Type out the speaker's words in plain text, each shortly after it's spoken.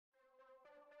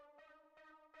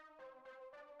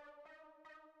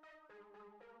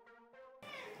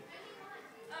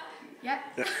Yeah.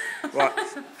 Right.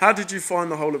 How did you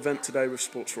find the whole event today with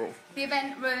Sports4all? The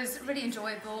event was really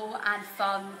enjoyable and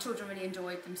fun. Children really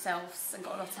enjoyed themselves and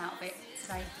got a lot out of it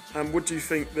today. And what do you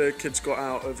think the kids got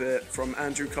out of it from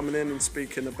Andrew coming in and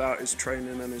speaking about his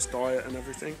training and his diet and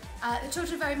everything? The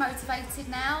children are very motivated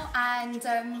now, and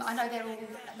I know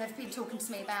they've been talking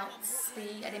to me about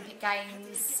the Olympic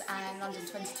Games and London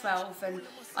 2012, and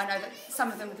I know that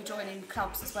some of them will be joining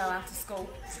clubs as well out of school.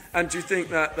 And do you think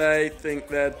that they think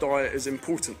their diet is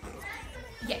important now?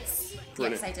 Yes.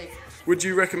 Brilliant. Yes, they do. Would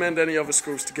you recommend any other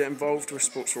schools to get involved with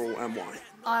Sports4all and why?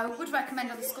 I would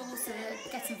recommend other schools to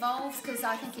get involved because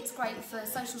I think it's great for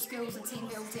social skills and team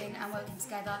building and working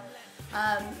together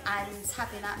and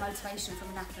having that motivation from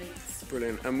an athlete.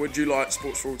 Brilliant. And would you like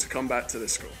Sports4all to come back to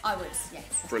this school? I would, yes.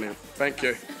 Brilliant. Thank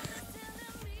you.